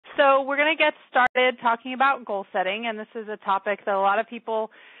So we're going to get started talking about goal setting, and this is a topic that a lot of people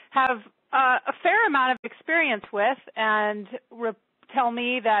have a fair amount of experience with and tell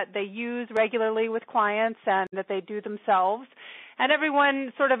me that they use regularly with clients and that they do themselves. And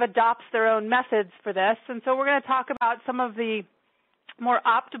everyone sort of adopts their own methods for this. And so we're going to talk about some of the more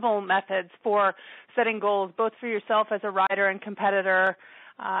optimal methods for setting goals, both for yourself as a rider and competitor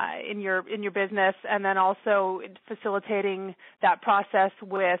in your business, and then also facilitating that process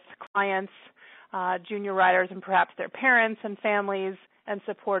with clients, junior riders, and perhaps their parents and families and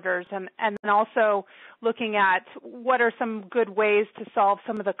supporters, and then also looking at what are some good ways to solve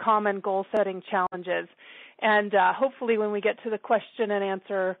some of the common goal-setting challenges. And hopefully when we get to the question and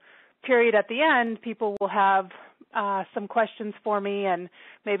answer period at the end, people will have some questions for me and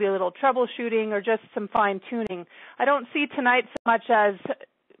maybe a little troubleshooting or just some fine-tuning. I don't see tonight so much as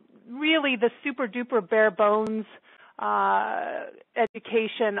really the super-duper bare bones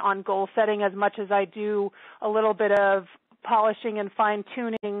education on goal setting as much as I do a little bit of polishing and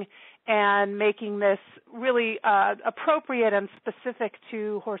fine-tuning and making this really appropriate and specific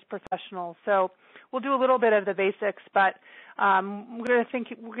to horse professionals. So we'll do a little bit of the basics, but we're going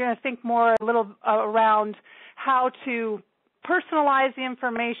to think more a little around how to personalize the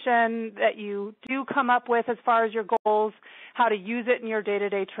information that you do come up with as far as your goals, how to use it in your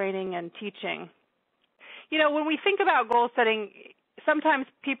day-to-day training and teaching. You know, when we think about goal setting, sometimes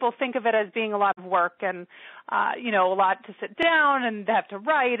people think of it as being a lot of work and, a lot to sit down and they have to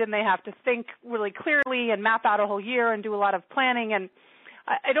write and they have to think really clearly and map out a whole year and do a lot of planning. And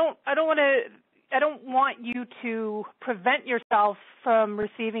I don't want you to prevent yourself from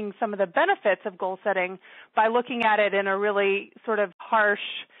receiving some of the benefits of goal setting by looking at it in a really sort of harsh,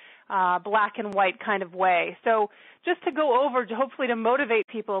 black and white kind of way. So just to go over, hopefully to motivate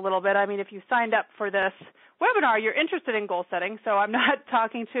people a little bit, I mean, if you signed up for this webinar, you're interested in goal setting, so I'm not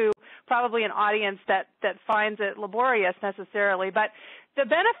talking to probably an audience that finds it laborious necessarily, but the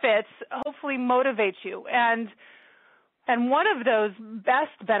benefits hopefully motivate you. And one of those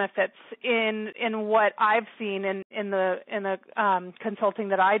best benefits in what I've seen in the consulting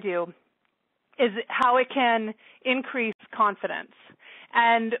that I do is how it can increase confidence.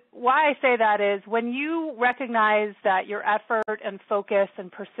 And why I say that is when you recognize that your effort and focus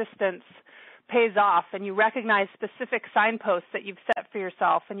and persistence pays off and you recognize specific signposts that you've set for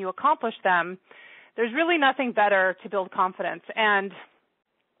yourself and you accomplish them, there's really nothing better to build confidence. And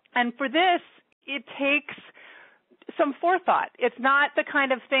for this, it takes some forethought. It's not the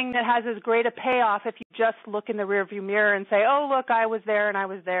kind of thing that has as great a payoff if you just look in the rearview mirror and say, oh, look, I was there and I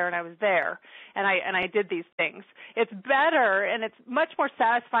was there and I was there and I did these things. It's better and it's much more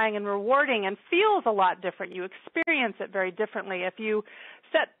satisfying and rewarding and feels a lot different. You experience it very differently. If you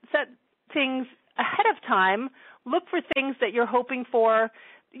set things ahead of time, look for things that you're hoping for,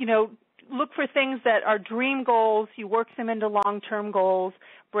 look for things that are dream goals, you work them into long-term goals,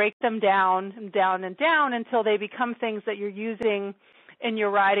 break them down and down and down until they become things that you're using in your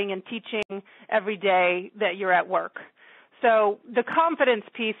riding and teaching every day that you're at work. So the confidence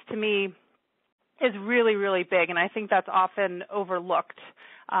piece to me is really, really big, and I think that's often overlooked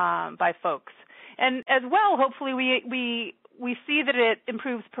by folks. And as well, hopefully we see that it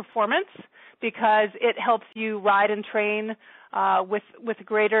improves performance because it helps you ride and train with a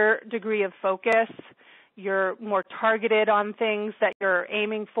greater degree of focus. You're more targeted on things that you're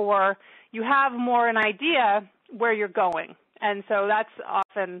aiming for. You have more an idea where you're going. And so that's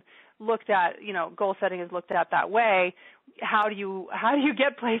often looked at, goal setting is looked at that way. How do you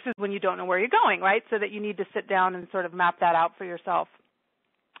get places when you don't know where you're going, right? So that you need to sit down and sort of map that out for yourself.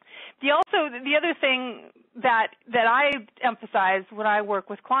 The other thing that I emphasize when I work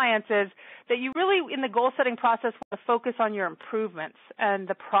with clients is that you really, in the goal-setting process, want to focus on your improvements and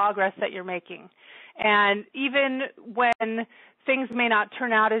the progress that you're making. And even when things may not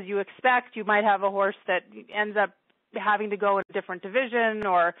turn out as you expect, you might have a horse that ends up having to go in a different division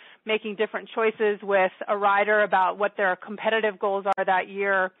or making different choices with a rider about what their competitive goals are that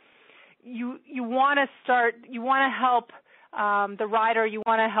year. You want to help the rider, you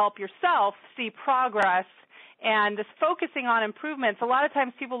want to help yourself see progress, and this focusing on improvements. A lot of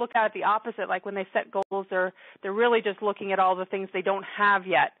times people look at it the opposite, like when they set goals, they're really just looking at all the things they don't have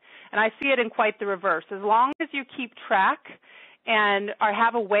yet. And I see it in quite the reverse. As long as you keep track and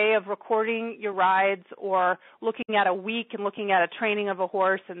have a way of recording your rides or looking at a week and looking at a training of a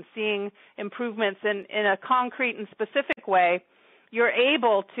horse and seeing improvements in a concrete and specific way, you're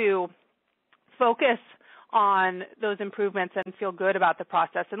able to focus on those improvements and feel good about the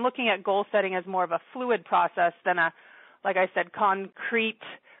process. And looking at goal setting as more of a fluid process than like I said, concrete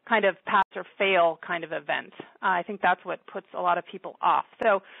kind of pass or fail kind of event. I think that's what puts a lot of people off.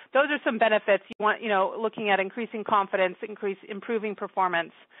 So those are some benefits. You want, looking at increasing confidence, improving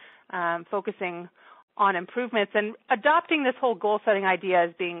performance, focusing on improvements, and adopting this whole goal-setting idea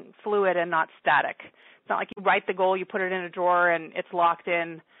as being fluid and not static. It's not like you write the goal, you put it in a drawer, and it's locked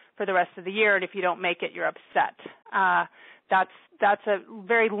in for the rest of the year, and if you don't make it, you're upset. That's a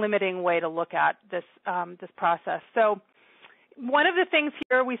very limiting way to look at this process. So one of the things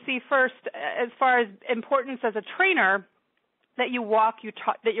here we see first, as far as importance as a trainer, that you're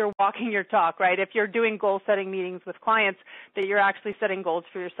walking your talk, right? If you're doing goal-setting meetings with clients, that you're actually setting goals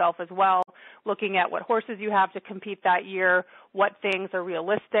for yourself as well, looking at what horses you have to compete that year, what things are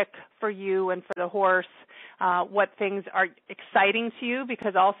realistic for you and for the horse, what things are exciting to you,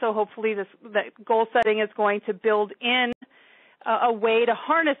 because also hopefully that goal-setting is going to build in a way to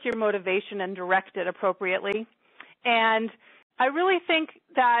harness your motivation and direct it appropriately. And I really think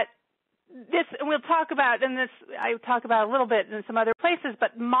that this, and we'll talk about, and this I talk about a little bit in some other places,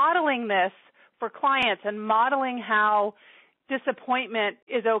 but modeling this for clients and modeling how disappointment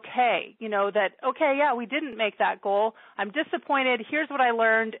is okay, that, okay, yeah, we didn't make that goal. I'm disappointed. Here's what I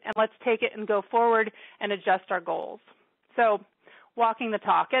learned, and let's take it and go forward and adjust our goals. So walking the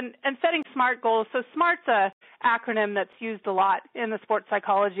talk and setting SMART goals. So SMART's an acronym that's used a lot in the sports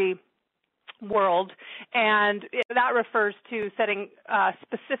psychology world, and that refers to setting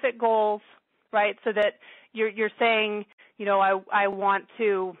specific goals, right? So that you're saying, I want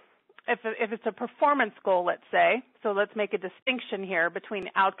to, if it's a performance goal, let's say, so let's make a distinction here between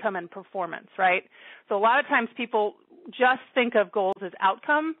outcome and performance, right? So a lot of times people just think of goals as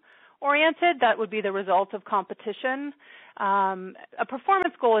outcome oriented. That would be the result of competition. A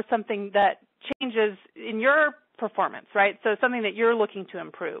performance goal is something that changes in your performance, right? So something that you're looking to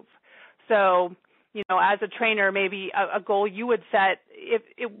improve. So, as a trainer, maybe a goal you would set,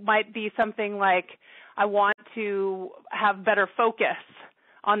 it might be something like, I want to have better focus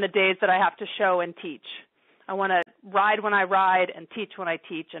on the days that I have to show and teach. I want to ride when I ride and teach when I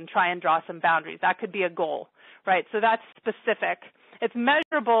teach and try and draw some boundaries. That could be a goal, right? So that's specific. It's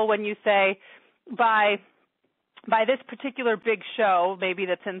measurable when you say, by this particular big show, maybe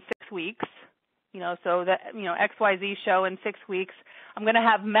that's in 6 weeks, so that, XYZ show in 6 weeks, I'm going to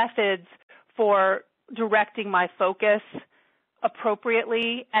have methods for directing my focus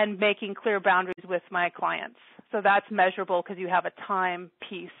appropriately and making clear boundaries with my clients. So that's measurable because you have a time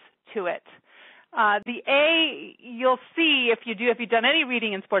piece to it. The A, you'll see if you've done any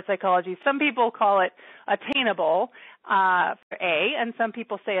reading in sports psychology, some people call it attainable for A, and some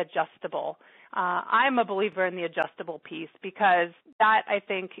people say adjustable. I'm a believer in the adjustable piece because that, I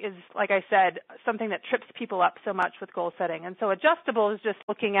think, is, like I said, something that trips people up so much with goal setting. And so adjustable is just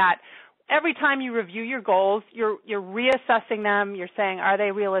looking at every time you review your goals, you're reassessing them. You're saying, are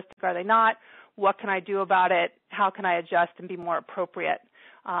they realistic? Are they not? What can I do about it? How can I adjust and be more appropriate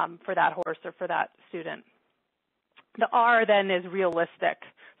for that horse or for that student? The R then is realistic.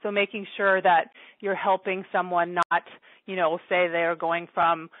 So making sure that you're helping someone not, say they're going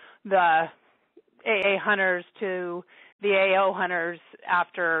from the AA hunters to the AO hunters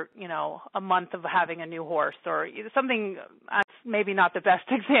after, a month of having a new horse, or something, maybe not the best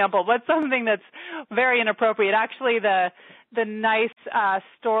example, but something that's very inappropriate. Actually, the nice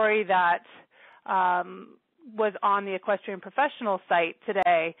story that was on the Equestrian Professional site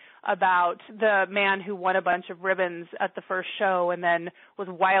today about the man who won a bunch of ribbons at the first show and then was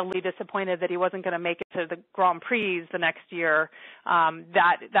wildly disappointed that he wasn't going to make it to the Grand Prix the next year.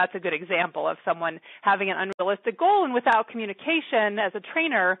 That's a good example of someone having an unrealistic goal, and without communication as a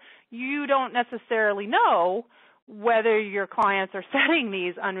trainer, you don't necessarily know whether your clients are setting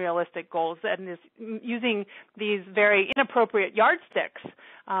these unrealistic goals and using these very inappropriate yardsticks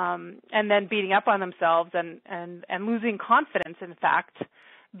and then beating up on themselves and losing confidence, in fact,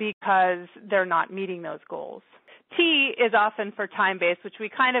 because they're not meeting those goals. T is often for time-based, which we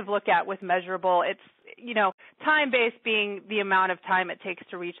kind of look at with measurable. It's, time-based being the amount of time it takes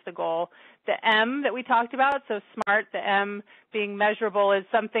to reach the goal. The M that we talked about, so SMART, the M being measurable, is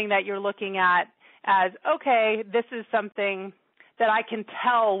something that you're looking at as, okay, this is something that I can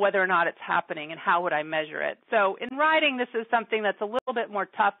tell whether or not it's happening, and how would I measure it? So in riding, this is something that's a little bit more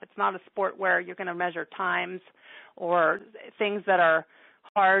tough. It's not a sport where you're going to measure times or things that are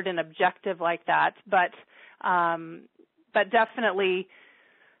hard and objective like that, but definitely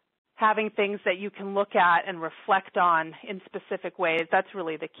having things that you can look at and reflect on in specific ways, that's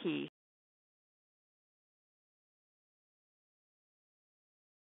really the key.